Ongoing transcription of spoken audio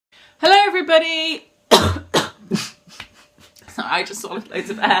everybody. Sorry, I just swallowed loads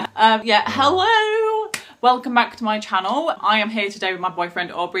of air. Hello. Welcome back to my channel. I am here today with my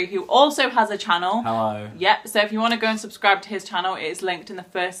boyfriend Aubrey, who also has a channel. Hello. Yeah, so if you want to go and subscribe to his channel, it is linked in the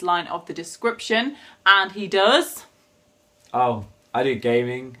first line of the description. And he does... Oh, I do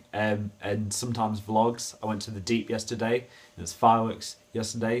gaming and sometimes vlogs. I went to the Deep yesterday. There's fireworks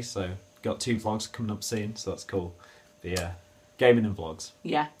yesterday, so got 2 vlogs coming up soon, so that's cool. But yeah, gaming and vlogs.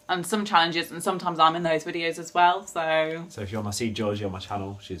 Yeah, and some challenges, and sometimes I'm in those videos as well, so... So if you want to see Georgie on my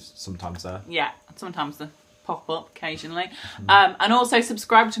channel, she's sometimes there. Yeah, sometimes they pop up occasionally. And also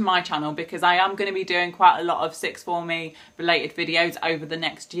subscribe to my channel, because I am going to be doing quite a lot of sixth form-y related videos over the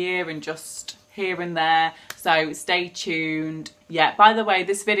next year and just here and there, so stay tuned. Yeah, by the way,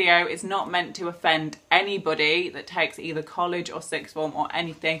 this video is not meant to offend anybody that takes either college or sixth form or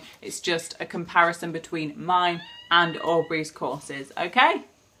anything. It's just a comparison between mine and Aubrey's courses, okay?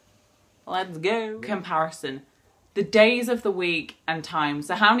 Let's go. Comparison. The days of the week and times.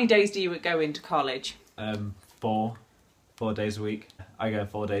 So how many days do you go into college? 4 days a week. I go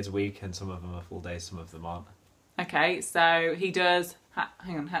 4 days a week, and some of them are full days, some of them aren't. Okay, so he does...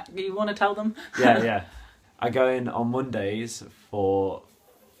 Hang on, you want to tell them? Yeah. I go in on Mondays for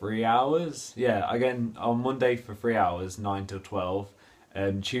 3 hours. Yeah, I go in on Monday for 3 hours, 9 till 12.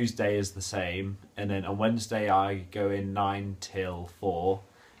 Tuesday is the same, and then on Wednesday I go in 9 till 4.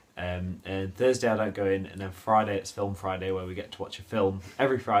 And Thursday I don't go in, and then Friday it's Film Friday, where we get to watch a film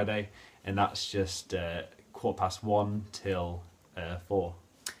every Friday, and that's just 1:15 till 4.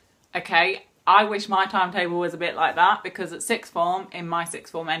 Okay, I wish my timetable was a bit like that, because at sixth form, in my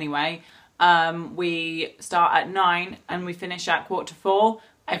sixth form anyway, we start at 9 and we finish at 4:45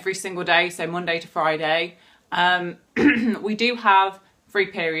 every single day, so Monday to Friday. We do have free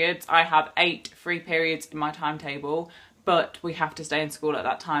periods. I have 8 free periods in my timetable, but we have to stay in school at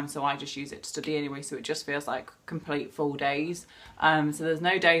that time, so I just use it to study anyway, so it just feels like complete full days. So there's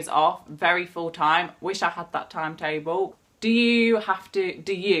no days off, very full time. Wish I had that timetable. Do you,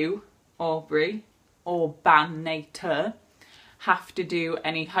 Aubrey, or Bannator, have to do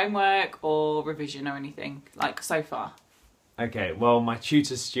any homework or revision or anything, like, so far? Okay, well, my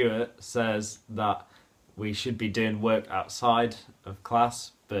tutor Stuart says that we should be doing work outside of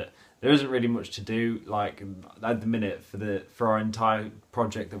class, but there isn't really much to do. Like, at the minute, for our entire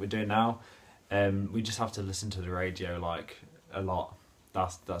project that we're doing now, we just have to listen to the radio, like, a lot.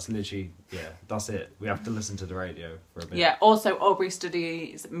 That's literally, yeah, that's it. We have to listen to the radio for a bit. Yeah, also Aubrey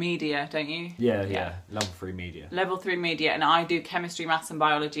studies media, don't you? Yeah. Level 3 media. Level 3 media, and I do chemistry, maths and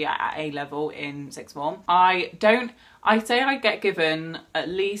biology at A level in sixth form. I'd say I get given at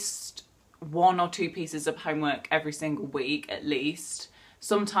least 1 or 2 pieces of homework every single week, at least.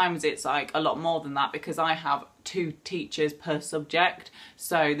 Sometimes it's like a lot more than that, because I have 2 teachers per subject,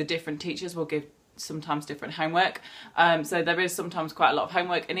 so the different teachers will give sometimes different homework. So there is sometimes quite a lot of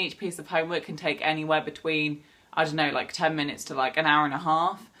homework, and each piece of homework can take anywhere between, I don't know, like 10 minutes to like an hour and a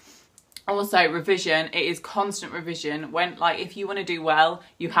half. Also, revision, it is constant revision. When, like, if you want to do well,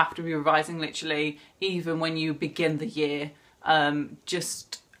 you have to be revising literally even when you begin the year,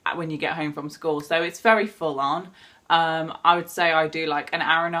 just when you get home from school. So it's very full on. I would say I do like an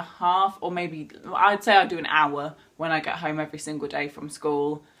hour and a half, or maybe I'd say I do an hour when I get home every single day from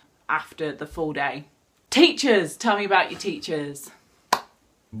school after the full day. Teachers, tell me about your teachers.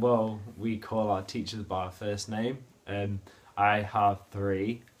 Well, we call our teachers by our first name. I have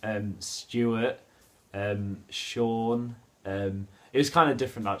 3. Stuart, Sean. It was kind of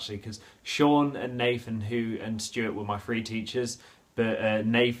different actually, because Sean and Nathan and Stuart were my 3 teachers, but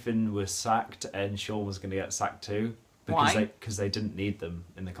Nathan was sacked and Sean was going to get sacked too. Because they didn't need them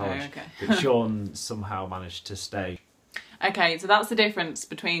in the college. Oh, okay. But Sean somehow managed to stay. Okay, so that's the difference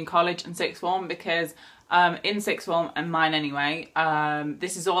between college and sixth form, because in sixth form, and mine anyway,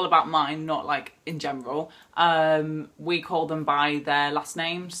 this is all about mine, not like in general, we call them by their last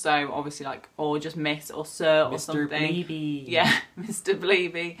names, so obviously like, or just Miss or Sir or something. Mr. Bleeby. Yeah, Mr.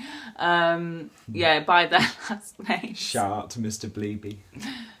 Bleeby. Yeah, by their last names. Shout out to Mr. Bleeby.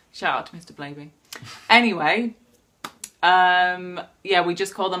 Shout out to Mr. Bleeby. Anyway... yeah, we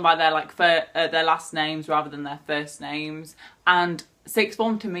just call them by their last names rather than their first names. And sixth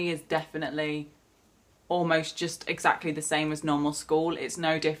form to me is definitely almost just exactly the same as normal school. It's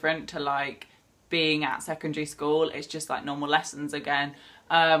no different to like being at secondary school. It's just like normal lessons again,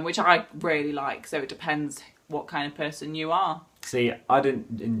 which I really like. So it depends what kind of person you are. See, I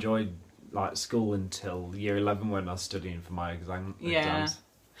didn't enjoy like school until year 11 when I was studying for my exams.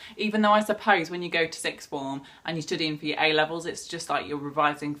 Even though I suppose when you go to sixth form and you're studying for your A-levels, it's just like you're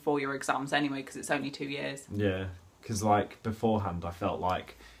revising for your exams anyway, because it's only 2 years. Yeah, because like beforehand I felt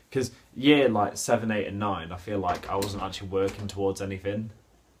like Because year like 7, 8 and 9, I feel like I wasn't actually working towards anything.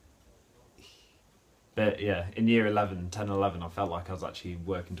 But yeah, in year 11, 10, 11, I felt like I was actually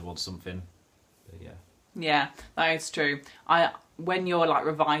working towards something. But yeah. Yeah, that is true. When you're like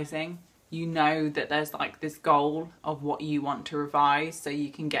revising, you know that there's like this goal of what you want to revise so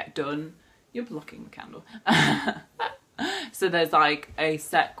you can get done. You're blocking the candle. So there's like a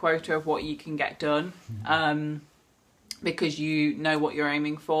set quota of what you can get done. Because you know what you're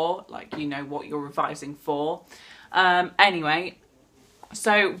aiming for, like you know what you're revising for. Anyway,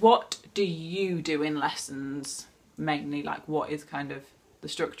 so what do you do in lessons mainly? Like what is kind of the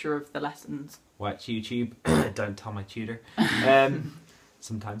structure of the lessons? Watch YouTube. Don't tell my tutor.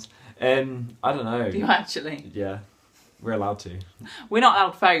 Sometimes. I don't know. Do you actually? Yeah, we're allowed to. We're not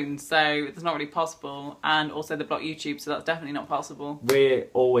allowed phones, so it's not really possible. And also they block YouTube, so that's definitely not possible. We're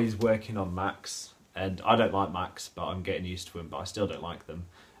always working on Macs. And I don't like Macs, but I'm getting used to them, but I still don't like them.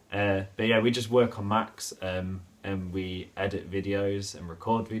 But yeah, we just work on Macs, and we edit videos and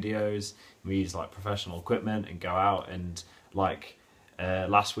record videos. We use like professional equipment and go out and like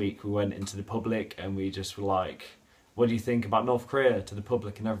last week we went into the public and we just were like, what do you think about North Korea to the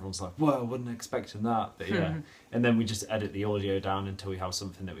public? And everyone's like, whoa, I wasn't expecting that. But yeah, and then we just edit the audio down until we have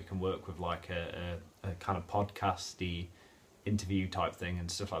something that we can work with, like a kind of podcasty interview type thing and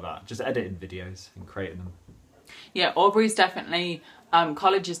stuff like that. Just editing videos and creating them. Yeah, Aubrey's definitely,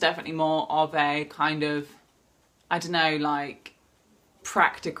 college is definitely more of a kind of, I don't know, like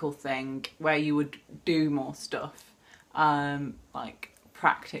practical thing where you would do more stuff, like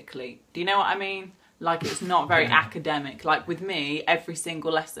practically. Do you know what I mean? Like it's not very academic. Like with me, every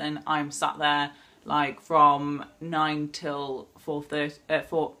single lesson I'm sat there like from 9 till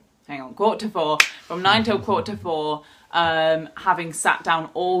 4:30, quarter to 4, from 9 till quarter to 4, having sat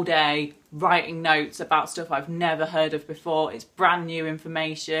down all day writing notes about stuff I've never heard of before. It's brand new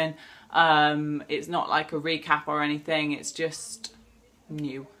information. It's not like a recap or anything. It's just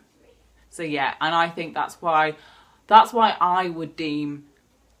new. So yeah, and I think that's why I would deem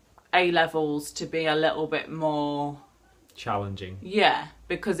A-levels to be a little bit more challenging. Yeah,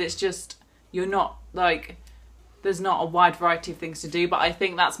 because it's just, you're not like, there's not a wide variety of things to do, but I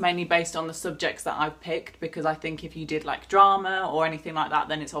think that's mainly based on the subjects that I've picked, because I think if you did like drama or anything like that,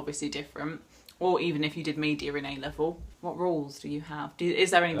 then it's obviously different. Or even if you did media in A-level, what rules do you have?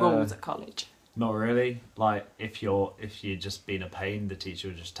 Is there any rules at college? Not really. Like if you're just being a pain, the teacher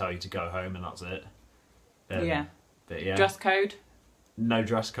will just tell you to go home and that's it. Yeah. But yeah. Dress code? No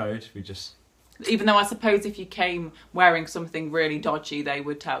dress code. We just. Even though I suppose if you came wearing something really dodgy, they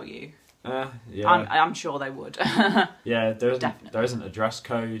would tell you. Yeah. I'm sure they would. Yeah, there isn't a dress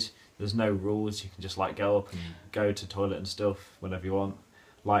code. There's no rules. You can just like go up and go to toilet and stuff whenever you want.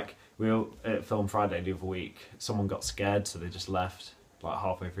 Like we were at Film Friday the other week. Someone got scared, so they just left like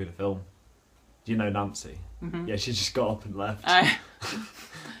halfway through the film. Do you know Nancy? Mm-hmm. Yeah, she just got up and left.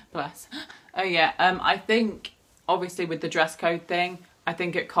 Bless. Oh yeah. I think obviously with the dress code thing, I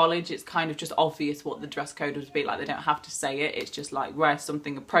think at college it's kind of just obvious what the dress code would be. Like they don't have to say it. It's just like wear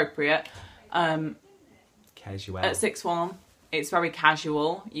something appropriate. Casual. At sixth form, it's very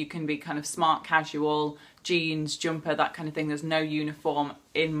casual. You can be kind of smart casual, jeans, jumper, that kind of thing. There's no uniform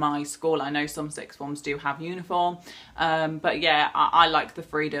in my school. I know some sixth forms do have uniform. But yeah, I like the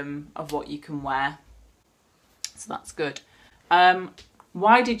freedom of what you can wear. So that's good.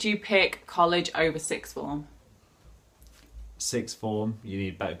 Why did you pick college over sixth form? Sixth form, you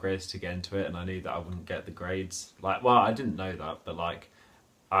need better grades to get into it, and I knew that I wouldn't get the grades. Like, well, I didn't know that, but like,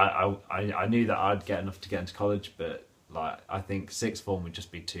 I knew that I'd get enough to get into college, but like, I think sixth form would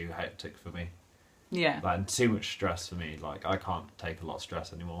just be too hectic for me. Yeah. Like, and too much stress for me. Like, I can't take a lot of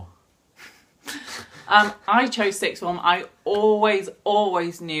stress anymore. I chose sixth form. I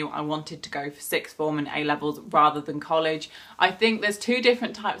always knew I wanted to go for sixth form and A-levels rather than college. I think there's two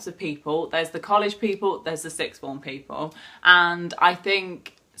different types of people. There's the college people, there's the sixth form people. And I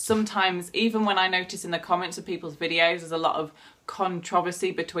think sometimes, even when I notice in the comments of people's videos, there's a lot of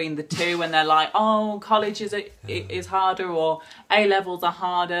controversy between the two, and they're like, oh, college is harder or A-levels are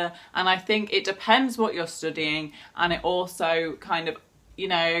harder. And I think it depends what you're studying, and it also kind of, you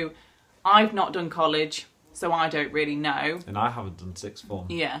know, I've not done college, so I don't really know. And I haven't done sixth form.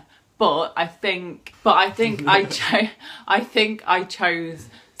 Yeah, but I think I chose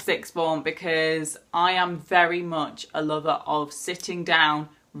sixth form because I am very much a lover of sitting down,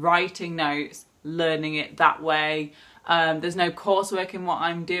 writing notes, learning it that way. There's no coursework in what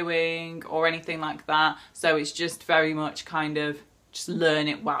I'm doing or anything like that, so it's just very much kind of just learn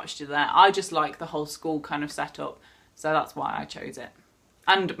it whilst you're there. I just like the whole school kind of setup, so that's why I chose it.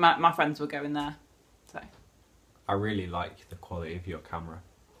 And my friends were going there, so. I really like the quality of your camera.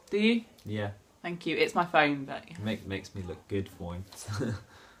 Do you? Yeah. Thank you. It's my phone, but... Makes me look good for once.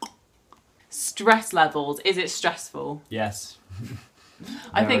 Stress levels. Is it stressful? Yes.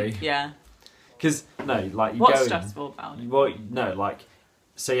 I think, yeah. Because, no, like, you What's go stressful about it? Well, no, like,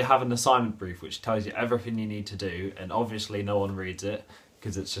 so you have an assignment brief which tells you everything you need to do, and obviously no one reads it,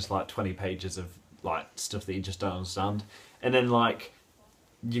 because it's just, like, 20 pages of, like, stuff that you just don't understand. And then, like,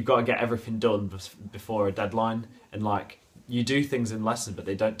 you've got to get everything done before a deadline, and, like, you do things in lesson, but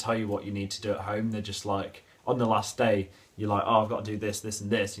they don't tell you what you need to do at home. They're just, like, on the last day, you're like, oh, I've got to do this, this, and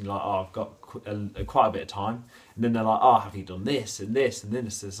this. And you're like, oh, I've got quite a bit of time. And then they're like, oh, have you done this, and this, and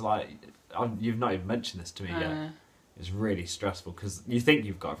this? It's like, you've not even mentioned this to me yet. It's really stressful, because you think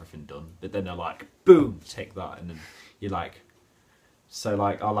you've got everything done, but then they're like, boom, take that. And then you're like... So,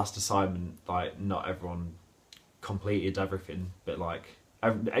 like, our last assignment, like, not everyone completed everything, but, like,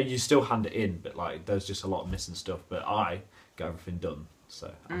 you still hand it in, but, like, there's just a lot of missing stuff. But I got everything done,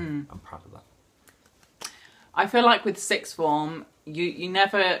 so I'm proud of that. I feel like with sixth form, you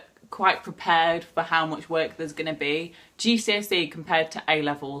never quite prepared for how much work there's going to be. GCSE compared to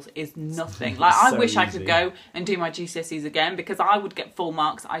A-levels is nothing. Like, I wish I could go and do my GCSEs again, because I would get full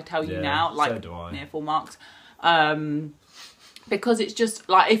marks, I tell you now. Like, so do I. Near full marks. Because it's just,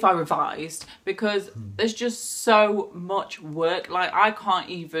 like, if I revised, because there's just so much work. Like, I can't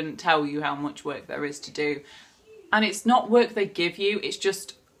even tell you how much work there is to do. And it's not work they give you, it's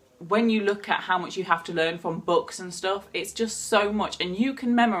just... when you look at how much you have to learn from books and stuff, it's just so much. And you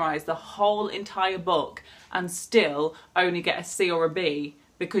can memorise the whole entire book and still only get a C or a B,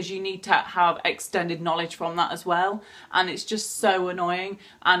 because you need to have extended knowledge from that as well. And it's just so annoying.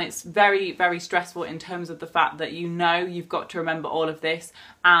 And it's very, very stressful in terms of the fact that you know you've got to remember all of this.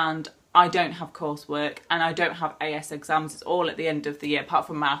 And I don't have coursework and I don't have AS exams. It's all at the end of the year, apart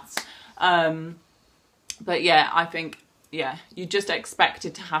from maths. But yeah, I think... yeah, you're just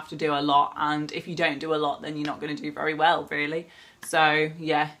expected to have to do a lot, and if you don't do a lot, then you're not going to do very well, really. So,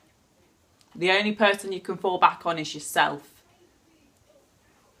 yeah, the only person you can fall back on is yourself.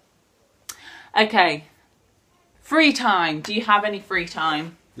 Okay, free time. Do you have any free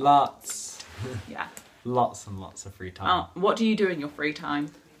time? Lots. Yeah. Lots and lots of free time. What do you do in your free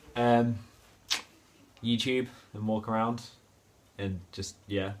time? YouTube and walk around and just,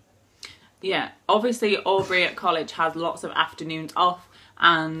 yeah. Yeah, obviously Aubrey at college has lots of afternoons off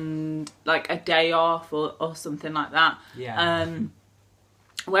and like a day off or something like that. Yeah.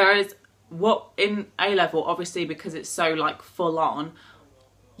 Whereas what in A-level, obviously because it's so like full on,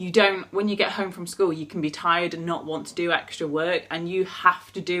 you don't, when you get home from school, you can be tired and not want to do extra work, and you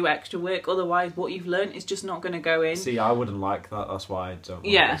have to do extra work, otherwise what you've learnt is just not going to go in. See, I wouldn't like that, that's why I don't want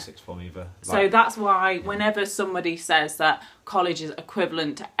to do sixth form either. So that's why whenever somebody says that college is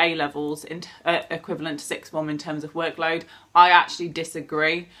equivalent to A-levels, equivalent to sixth form in terms of workload, I actually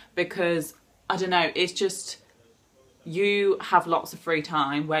disagree, because, I don't know, it's just, you have lots of free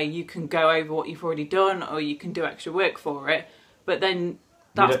time where you can go over what you've already done, or you can do extra work for it, but then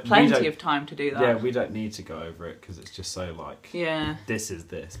that's plenty of time to do that. Yeah, we don't need to go over it because it's just so like, yeah, this is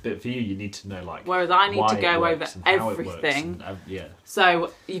this. But for you need to know like, whereas I need to go over everything. Yeah.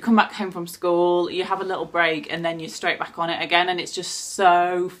 So you come back home from school, you have a little break, and then you're straight back on it again, and it's just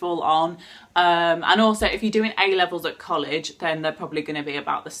so full on. And also, if you're doing A-levels at college, then they're probably going to be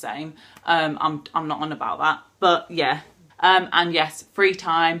about the same. I'm not on about that, but yeah. And yes, free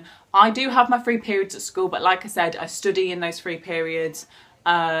time. I do have my free periods at school, but like I said, I study in those free periods.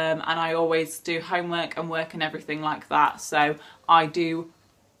 And I always do homework and work and everything like that, so I do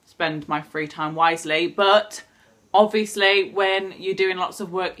spend my free time wisely. But obviously when you're doing lots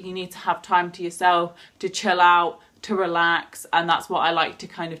of work, you need to have time to yourself, to chill out, to relax, and that's what I like to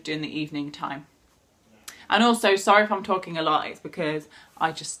kind of do in the evening time. And also, sorry if I'm talking a lot, it's because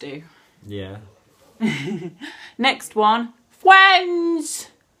I just do. Yeah. Next one,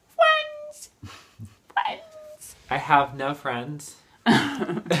 friends. I have no friends.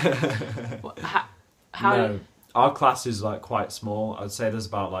 How no, our class is like quite small. I'd say there's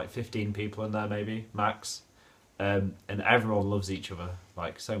about like 15 people in there, maybe max, and everyone loves each other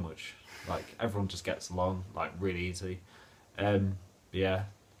like so much. Like everyone just gets along like really easy. Yeah,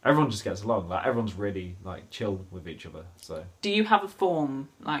 everyone just gets along. Like everyone's really like chill with each other. So do you have a form,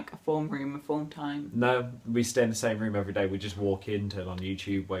 like a form room, a form time? No, we stay in the same room every day. We just walk in, turn on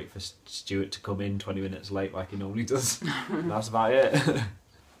YouTube, wait for Stuart to come in 20 minutes late like he normally does. That's about it.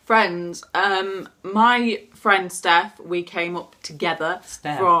 Friends, my friend Steph, we came up together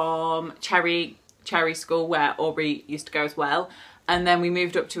from Cherry School, where Aubrey used to go as well, and then we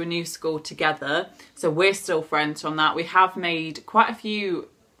moved up to a new school together, so we're still friends from that. We have made quite a few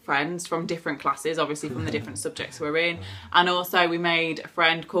friends from different classes, obviously from the different subjects we're in. And also we made a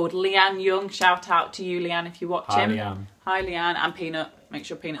friend called Leanne Young. Shout out to you, Leanne, if you're watching. Hi, Leanne. And Peanut. Make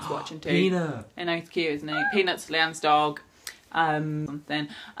sure Peanut's watching too. Peanut. I know, he's cute, isn't he? Peanut's Leanne's dog. Something.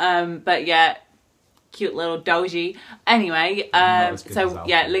 But yeah, cute little dogie. Anyway, so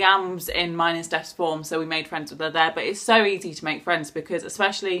yeah, Leanne's in mine and Steph's form, so we made friends with her there. But it's so easy to make friends because,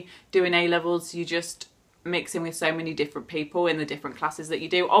 especially doing A-levels, you just mix in with so many different people in the different classes that you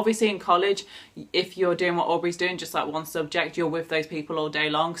do. Obviously in college, if you're doing what Aubrey's doing, just like one subject, you're with those people all day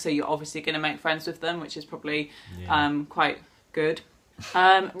long, so you're obviously going to make friends with them, which is probably quite good.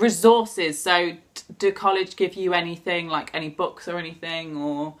 Resources. So do college give you anything, like any books or anything,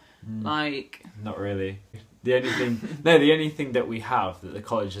 or like... Not really. The only thing that we have that the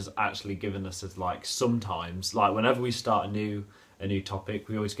college has actually given us is, like, sometimes, like whenever we start a new topic,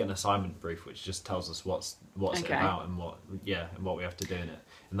 we always get an assignment brief which just tells us what's it about and what we have to do in it,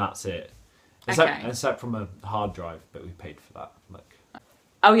 and that's it. Except from a hard drive, but we paid for that. Like,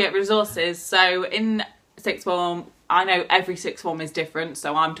 oh yeah, resources. So in sixth form, I know every sixth form is different,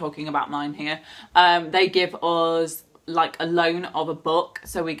 so I'm talking about mine here. They give us like a loan of a book,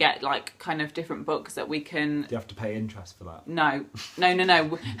 so we get like kind of different books that we can... Do you have to pay interest for that? No.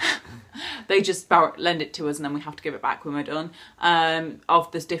 They just lend it to us and then we have to give it back when we're done,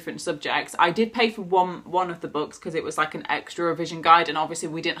 of this different subjects. I did pay for one of the books because it was like an extra revision guide, and obviously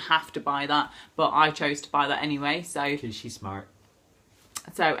we didn't have to buy that, but I chose to buy that anyway, so... Because she's smart.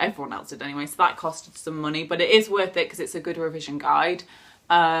 So everyone else did anyway, so that costed some money, but it is worth it because it's a good revision guide.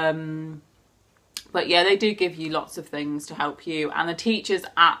 But yeah, they do give you lots of things to help you, and the teachers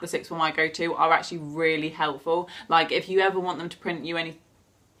at the sixth form I go to are actually really helpful. Like if you ever want them to print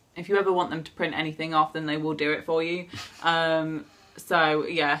anything off, then they will do it for you. So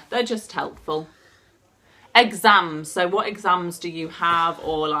yeah, they're just helpful. Exams. So what exams do you have,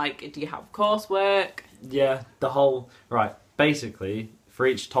 or like do you have coursework? Yeah, basically for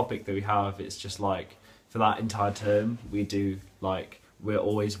each topic that we have, it's just like for that entire term we do like... We're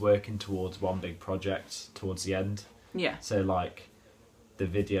always working towards one big project towards the end. Yeah. So like the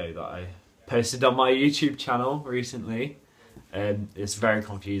video that I posted on my YouTube channel recently, it's very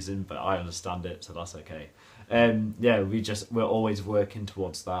confusing, but I understand it, so that's okay. We're always working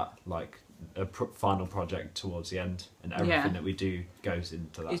towards that, like a final project towards the end, and everything that we do goes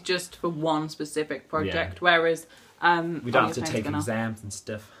into that. It's just for one specific project, whereas we don't have to take exams and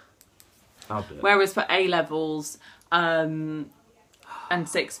stuff. Whereas for A-levels, and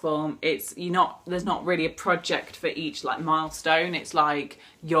sixth form, there's not really a project for each like milestone. It's like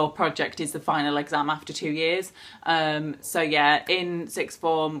your project is the final exam after 2 years. So yeah, in sixth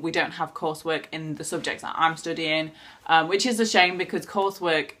form we don't have coursework in the subjects that I'm studying, which is a shame because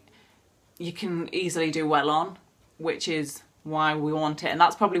coursework you can easily do well on, which is why we want it, and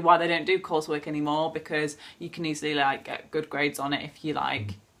that's probably why they don't do coursework anymore, because you can easily like get good grades on it if you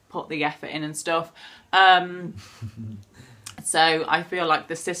like put the effort in and stuff. So I feel like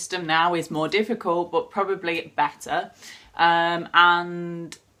the system now is more difficult, but probably better.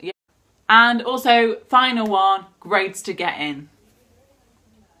 And also, final one, grades to get in.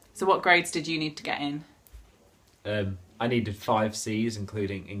 So what grades did you need to get in? I needed 5 C's,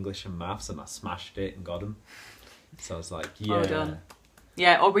 including English and Maths, and I smashed it and got them. So I was like, yeah. Well done.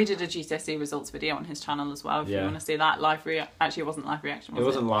 Yeah, Aubrey did a GCSE results video on his channel as well, if you want to see that. Actually, it wasn't live reaction, was it? It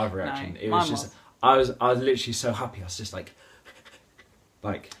wasn't live reaction. No, it was just... I was literally so happy. I was just like,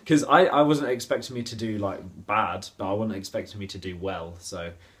 because I wasn't expecting me to do like bad, but I wasn't expecting me to do well.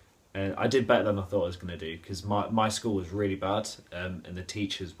 So I did better than I thought I was going to do, because my school was really bad, and the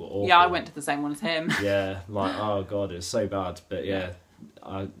teachers were awful. Yeah, I went to the same one as him. Yeah, like, oh god, it was so bad. But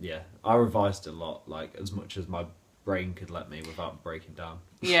I revised a lot, like as much as my brain could let me without breaking down.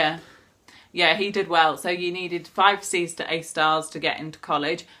 Yeah, he did well. So you needed 5 C's to A stars to get into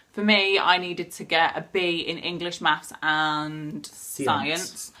college. For me, I needed to get a B in English, Maths and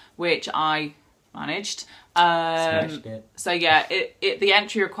Science, which I managed. Smashed it. So yeah, the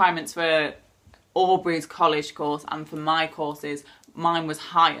entry requirements for Aubrey's college course and for my courses, mine was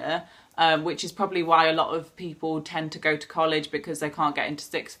higher, which is probably why a lot of people tend to go to college, because they can't get into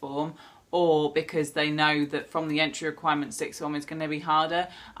sixth form, or because they know that from the entry requirement sixth form is going to be harder.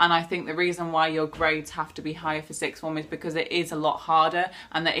 And I think the reason why your grades have to be higher for sixth form is because it is a lot harder,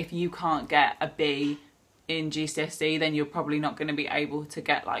 and that if you can't get a B in GCSE, then you're probably not going to be able to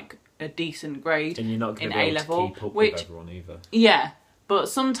get like a decent grade in A-level. And you're not going to be able to keep up with everyone either. Yeah, but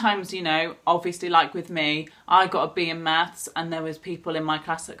sometimes, you know, obviously like with me, I got a B in Maths, and there was people in my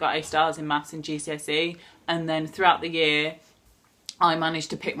class that got A stars in Maths in GCSE, and then throughout the year I managed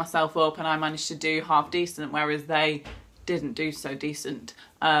to pick myself up and I managed to do half decent, whereas they didn't do so decent,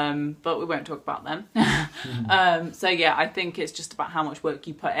 but we won't talk about them. So yeah, I think it's just about how much work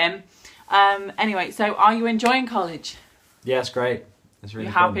you put in. Anyway, so are you enjoying college? Yeah, it's great. It's really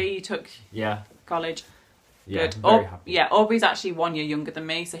You're fun. happy you took college? Yeah, Good. I'm very happy. Yeah, Aubrey's actually 1 year younger than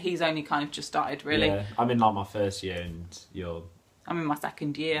me, so he's only kind of just started, really. Yeah, I'm in like my first year and you're... I'm in my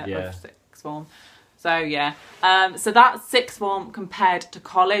second year Yeah. of sixth form. So yeah, so that's sixth form compared to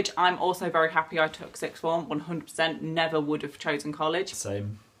college. I'm also very happy I took sixth form, 100%, never would have chosen college.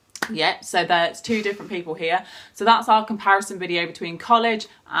 Same. Yeah, so there's two different people here. So that's our comparison video between college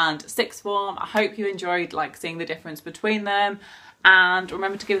and sixth form. I hope you enjoyed like seeing the difference between them. And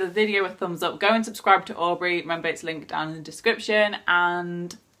remember to give the video a thumbs up. Go and subscribe to Aubrey. Remember, it's linked down in the description.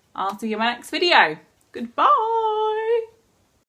 And I'll see you in my next video. Goodbye.